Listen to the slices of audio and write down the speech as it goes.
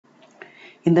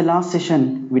In the last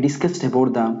session, we discussed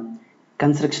about the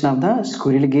construction of the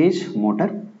squirrel cage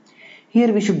motor.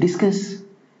 Here we should discuss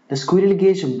the squirrel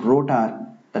cage rotor.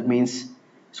 That means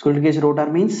squirrel cage rotor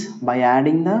means by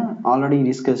adding the already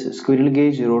discussed squirrel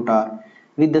cage rotor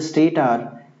with the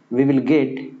stator, we will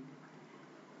get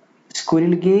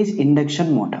squirrel cage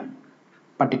induction motor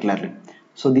particularly.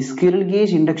 So the squirrel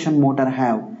cage induction motor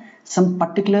have some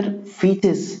particular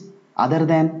features other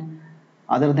than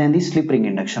the slip ring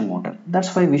induction motor.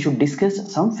 That's why we should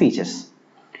discuss some features.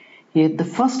 Here the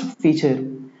first feature,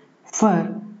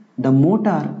 for the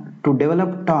motor to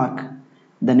develop torque,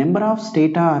 the number of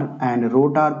stator and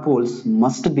rotor poles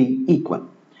must be equal.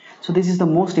 So this is the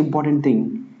most important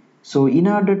thing. So in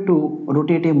order to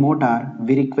rotate a motor,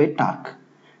 we require torque.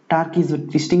 Torque is a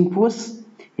twisting force.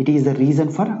 It is the reason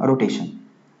for rotation.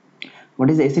 What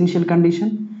is the essential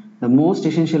condition? The most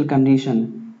essential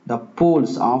condition, the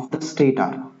poles of the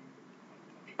stator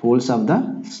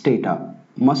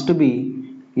must be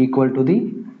equal to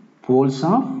the poles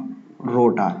of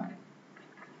rotor.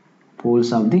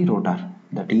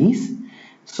 That is,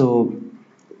 so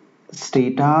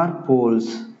stator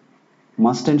poles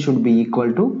must and should be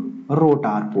equal to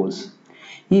rotor poles.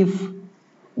 If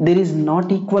there is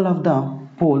not equal of the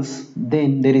poles,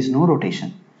 then there is no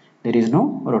rotation.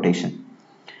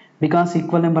 Because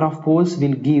equal number of poles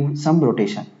will give some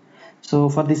rotation. So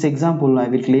for this example, I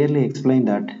will clearly explain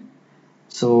that.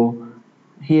 So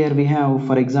here we have,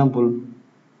 for example,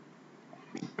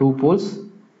 two poles.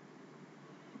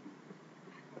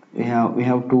 We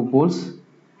have two poles,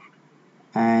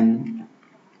 and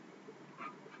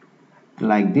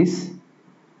like this,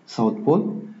 south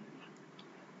pole.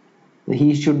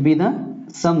 He should be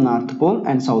some north pole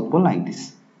and south pole like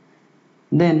this.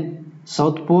 Then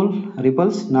south pole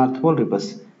repulse, north pole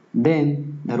repulse.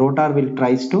 Then the rotor will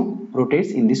tries to rotate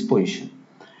in this position.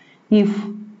 If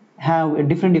have a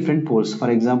different poles, for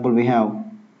example, we have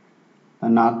a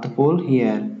north pole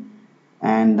here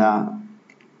and the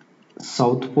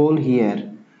south pole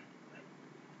here,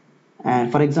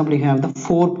 and for example you have the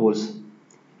four poles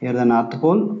here, the north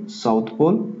pole, south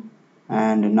pole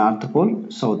and north pole,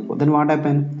 south pole. Then what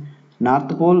happen?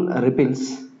 North pole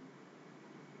repels,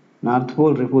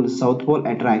 south pole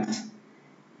attracts.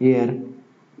 Here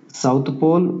south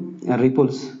pole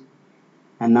repulse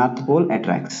and north pole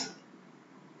attracts.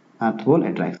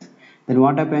 Then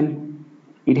what happen?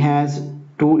 It has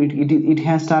it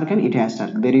has torque and it has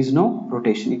torque. There is no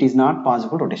rotation. It is not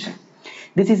possible rotation.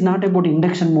 This is not about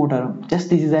induction motor. Just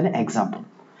this is an example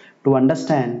to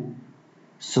understand.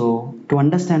 So to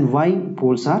understand why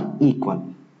poles are equal.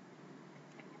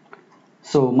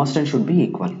 So must and should be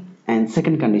equal. And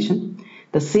second condition,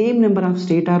 the same number of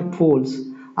stator poles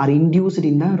are induced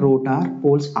in the rotor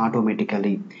poles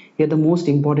automatically. Here the most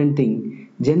important thing,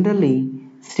 generally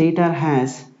stator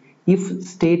has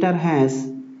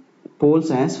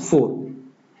poles as 4,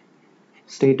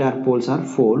 stator poles are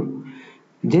 4,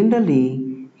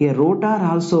 generally here rotor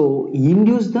also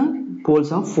induce the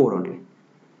poles of 4 only.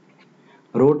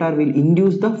 Rotor will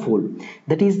induce the pole.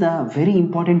 That is the very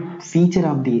important feature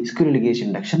of the squirrel cage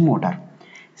induction motor,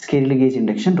 squirrel cage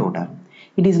induction rotor.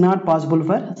 It is not possible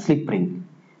for slip ring.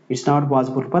 It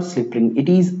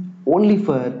is only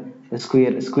for the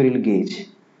squirrel cage.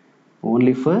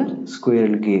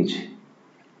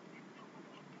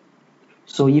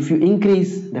 So if you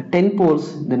increase the 10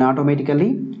 poles, then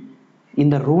automatically in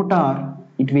the rotor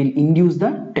it will induce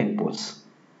the 10 poles.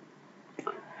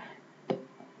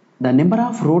 The number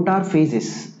of rotor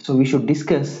phases, so we should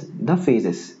discuss the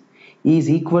phases, is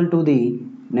equal to the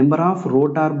number of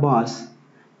rotor bars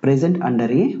present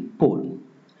under a pole.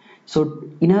 So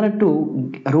in order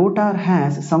to, rotor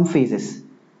has some phases,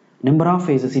 number of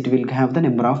phases, it will have the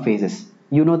number of phases.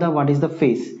 You know what is the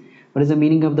phase? What is the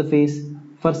meaning of the phase?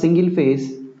 For single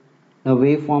phase, the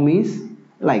waveform is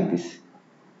like this.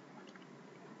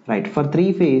 Right, for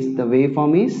three phase, the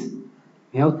waveform is,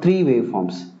 we have three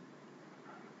waveforms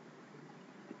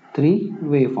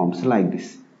like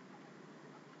this.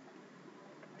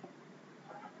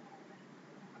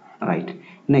 Right,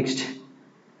 next,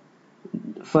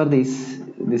 for this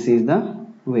is the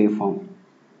waveform.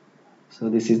 So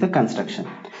this is the construction.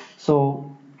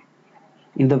 So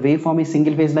in the waveform is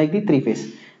single phase like the three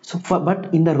phase. So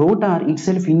but in the rotor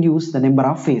itself induce the number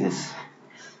of phases.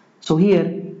 So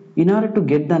here, in order to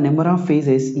get the number of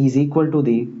phases is equal to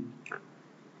the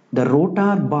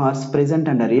rotor bars present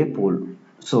under a pole.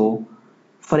 So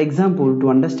for example, to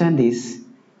understand this,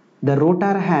 the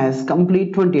rotor has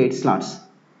complete 28 slots.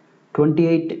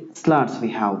 28 slots we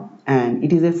have, and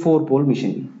it is a 4-pole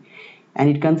machine, and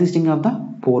it consisting of the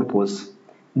 4 poles.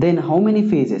 Then how many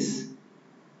phases?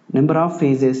 number of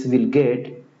phases will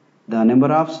get the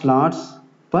number of slots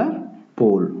per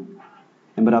pole.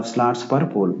 Number of slots per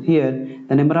pole. Here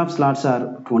the number of slots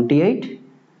are 28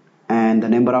 and the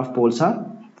number of poles are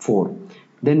 4.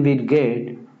 Then we'll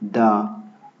get the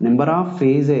number of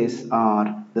phases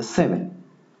are the 7.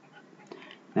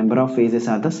 Number of phases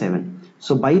are the 7.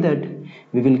 So by that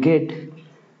we will get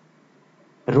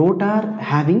rotor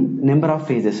having number of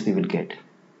phases we will get.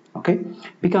 Okay,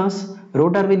 because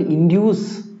rotor will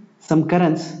induce some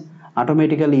currents,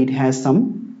 automatically it has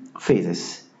some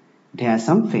phases. It has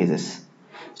some phases.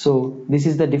 So this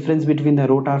is the difference between the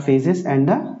rotor phases and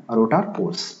the rotor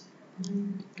poles.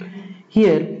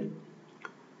 Here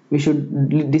we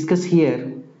should discuss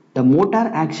here the motor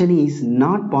action is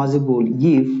not possible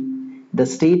if the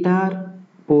stator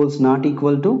poles not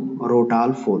equal to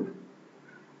rotor pole.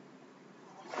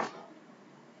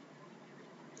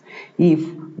 If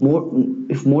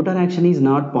motor action is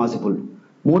not possible,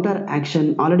 motor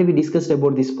action, already we discussed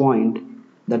about this point.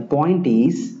 That point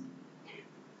is,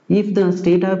 if the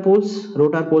stator poles,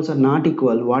 rotor poles are not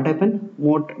equal, what happen?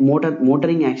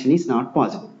 Motoring action is not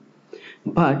possible.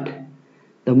 But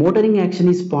the motoring action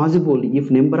is possible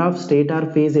if number of stator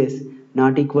phases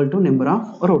not equal to number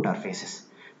of rotor phases.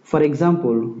 For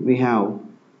example, we have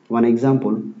one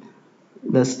example.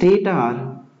 The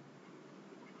stator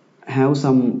have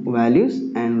some values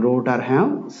and rotor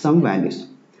have some values.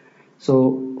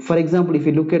 So for example, if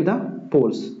you look at the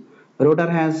poles, rotor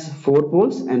has 4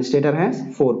 poles and stator has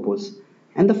 4 poles,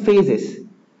 and the phases,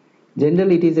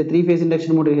 generally it is a 3-phase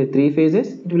induction motor, 3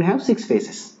 phases, it will have 6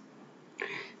 phases.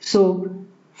 So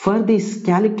for these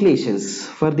calculations,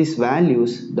 for these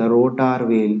values, the rotor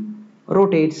will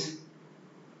rotates.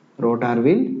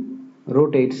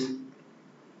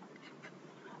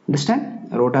 Understand?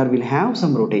 Rotor will have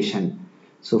some rotation.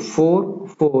 So 4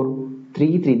 4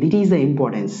 3 3, this is the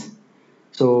importance.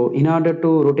 So in order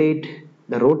to rotate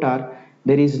the rotor,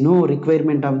 there is no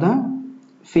requirement of the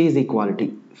phase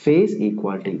equality.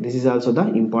 This is also the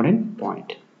important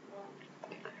point.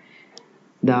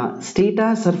 The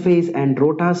stator surface and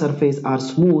rotor surface are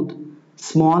smooth,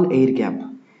 small air gap.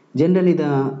 Generally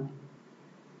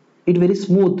it very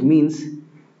smooth means,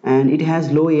 and it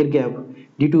has low air gap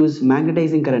due to its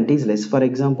magnetizing current is less. For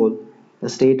example, the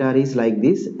stator is like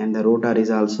this and the rotor is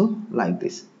also like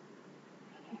this.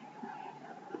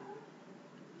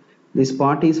 This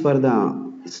part is for the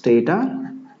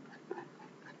stator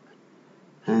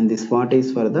and this part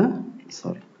is for the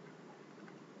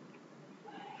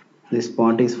this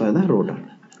part is for the rotor.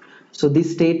 So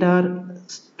this stator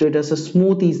so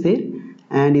smooth is there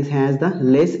and it has the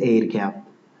less air gap.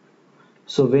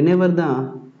 So whenever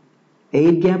the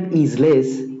air gap is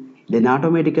less, then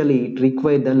automatically it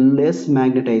requires the less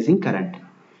magnetizing current.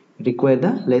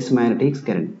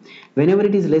 Whenever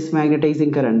it is less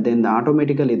magnetizing current, then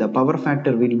automatically the power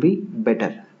factor will be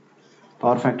better.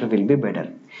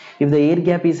 If the air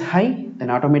gap is high, then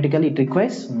automatically it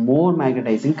requires more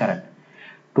magnetizing current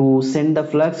to send the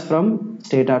flux from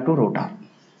stator to rotor.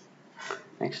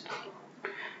 Next,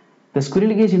 the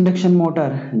squirrel cage induction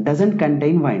motor doesn't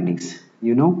contain windings.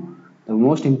 You know, the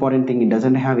most important thing, it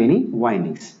doesn't have any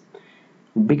windings.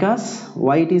 Because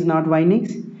why it is not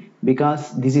windings?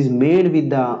 Because this is made with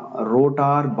the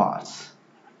rotor bars.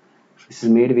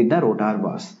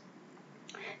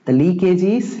 The leakage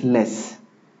is less.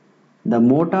 The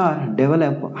motor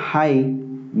develop high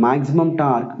maximum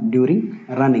torque during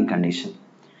running condition.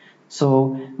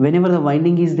 So whenever the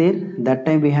winding is there, that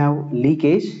time we have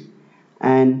leakage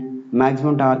and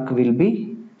maximum torque will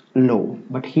be low.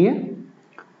 But here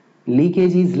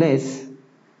leakage is less,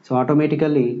 so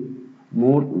automatically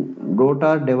more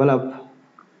rotor develop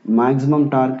maximum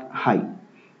torque high.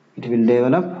 It will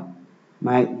develop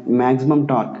maximum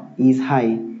torque is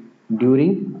high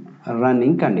during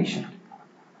running condition.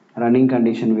 Running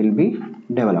condition will be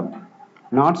developed,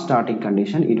 not starting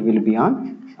condition. It will be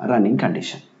on running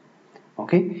condition.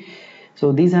 Okay,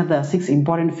 so these are the 6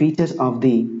 important features of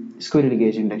the squirrel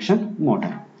cage induction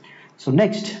motor. So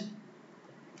next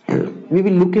we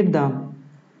will look at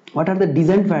what are the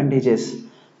disadvantages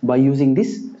by using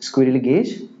this squirrel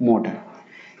cage motor.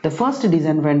 The first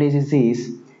disadvantage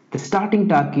is the starting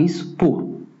torque is poor.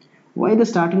 Why the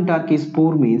starting torque is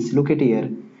poor means, look at here.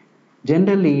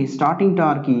 Generally starting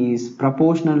torque is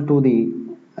proportional to the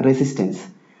resistance.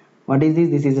 What is this?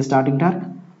 This is the starting torque.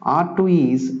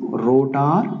 R2 is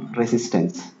rotor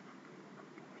resistance.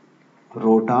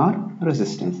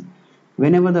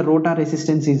 Whenever the rotor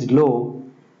resistance is low,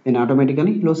 then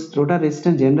automatically rotor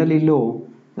resistance generally low,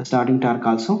 the starting torque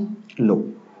also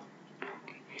low.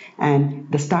 And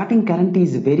the starting current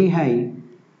is very high.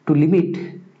 To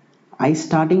limit high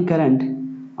starting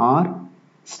current, or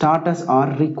starters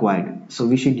are required. So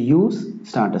we should use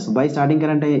starters. By starting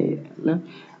current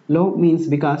low means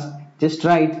because just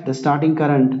write the starting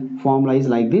current formula is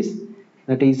like this,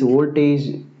 that is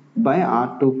voltage by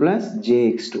R2 plus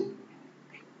jX2.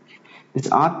 This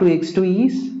R2X2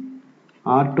 is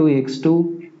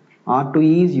R2X2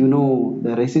 R2 is, you know,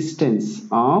 the resistance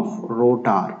of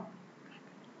rotor.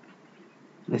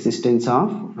 Resistance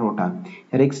of rotor.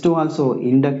 Here X2 also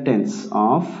inductance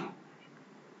of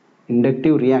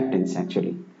inductive reactance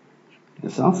actually.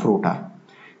 This of rotor.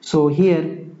 So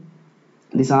here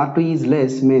this R2 is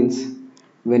less means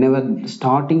whenever the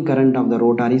starting current of the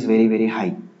rotor is very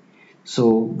high. So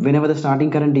whenever the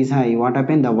starting current is high, what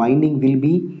happens? The winding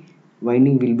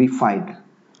will be fired.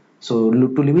 So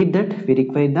to limit that, we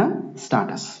require the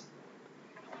starters.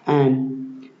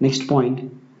 And next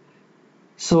point,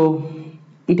 so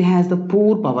it has the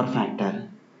poor power factor.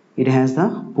 It has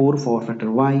the poor power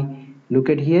factor. Why? Look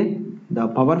at here, the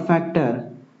power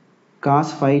factor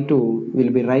cos phi 2 will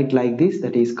be right like this,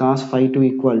 that is cos phi 2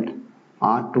 equal to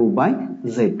R2 by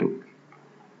Z2.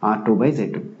 R2 by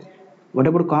Z2. What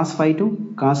about cos phi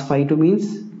 2? Cos phi 2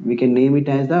 means we can name it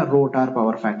as the rotor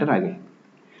power factor again.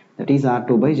 That is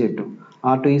R2 by Z2.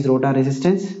 R2 is rotor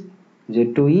resistance,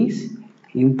 Z2 is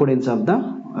impedance of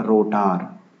the rotor.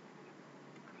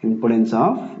 Impedance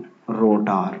of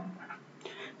rotor.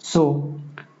 So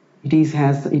it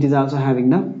is also having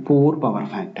the poor power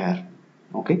factor.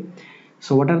 Okay.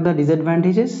 So what are the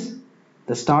disadvantages?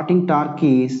 The starting torque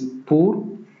is poor,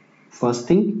 first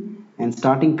thing, and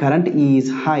starting current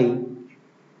is high.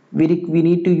 We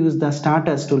need to use the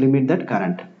starters to limit that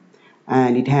current,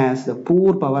 and it has the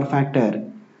poor power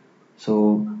factor,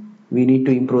 so we need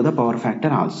to improve the power factor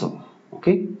also.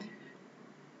 Okay.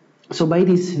 So by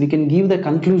this we can give the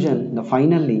conclusion, the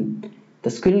finally the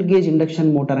squirrel gauge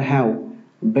induction motor have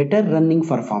better running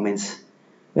performance.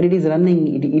 When it is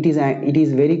running, it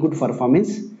is very good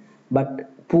performance,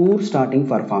 but poor starting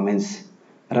performance.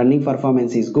 Running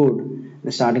performance is good,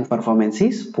 the starting performance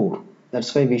is poor.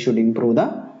 That's why we should improve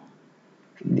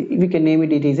we can name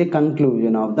it is a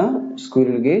conclusion of the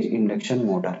squirrel gauge induction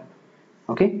motor.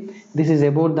 Okay, this is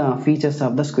about the features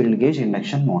of the squirrel gauge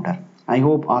induction motor. I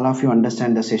hope all of you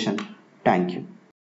understand the session. Thank you.